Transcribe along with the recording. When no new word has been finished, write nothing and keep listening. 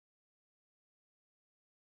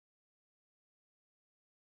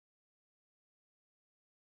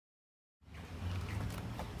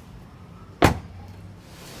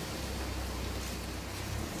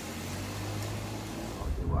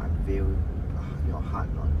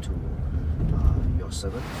harden unto your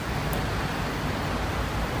servant.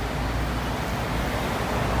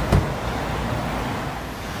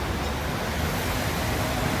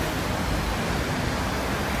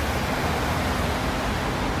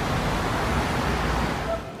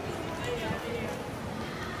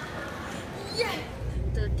 Yeah,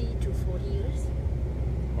 30 to 40 years.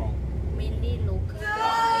 Mainly local.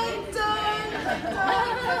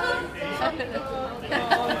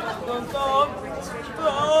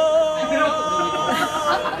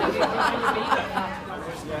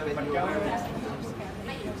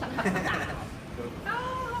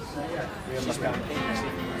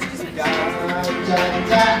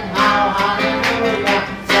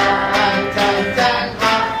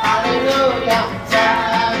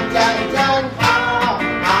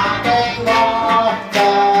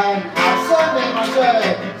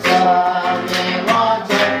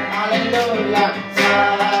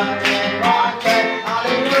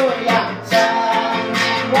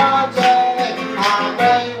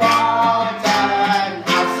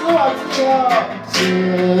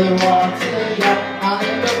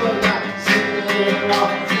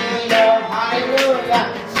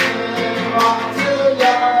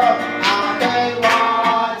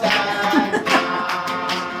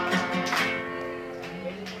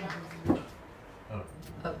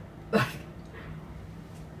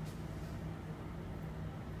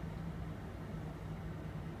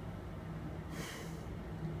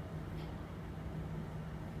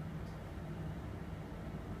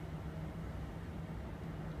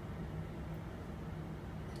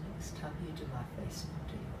 Next time you do my face, I'll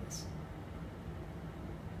do yours.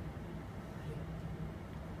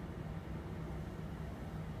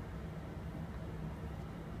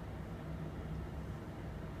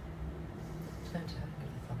 Don't have a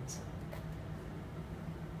thumbs up.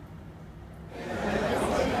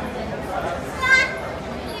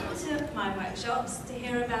 To my workshops to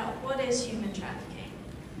hear about what is human trafficking.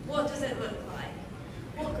 What does it look like?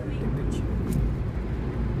 What can we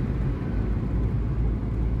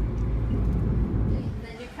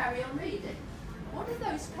Carry on reading. What are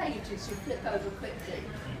those pages you flip over quickly?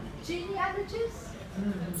 Genealogies?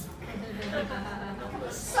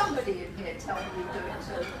 Somebody in here tell me you do it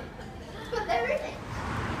too. But they're in it.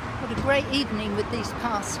 What a great evening with these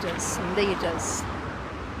pastors and leaders.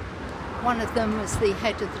 One of them was the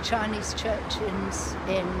head of the Chinese church in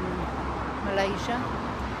Malaysia.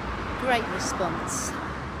 Great response.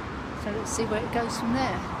 So let's see where it goes from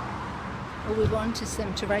there. All we want is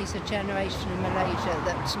them to raise a generation in Malaysia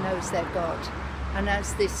that knows their God. And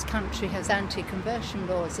as this country has anti-conversion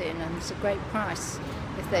laws in, and it's a great price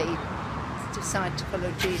if they decide to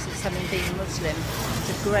follow Jesus having been Muslim, it's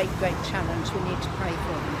a great, great challenge. We need to pray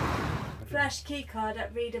for them. flash key card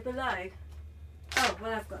at reader below? Oh,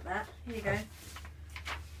 well I've got that. Here you go.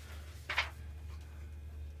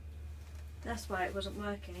 That's why it wasn't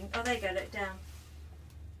working. Oh, there you go, look down.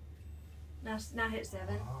 Now hit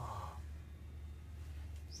 7.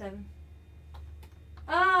 7.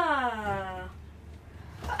 Ah!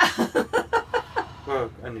 Well,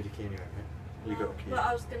 I need a key anyway, right? You got a key. Well,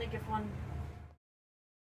 I was going to give one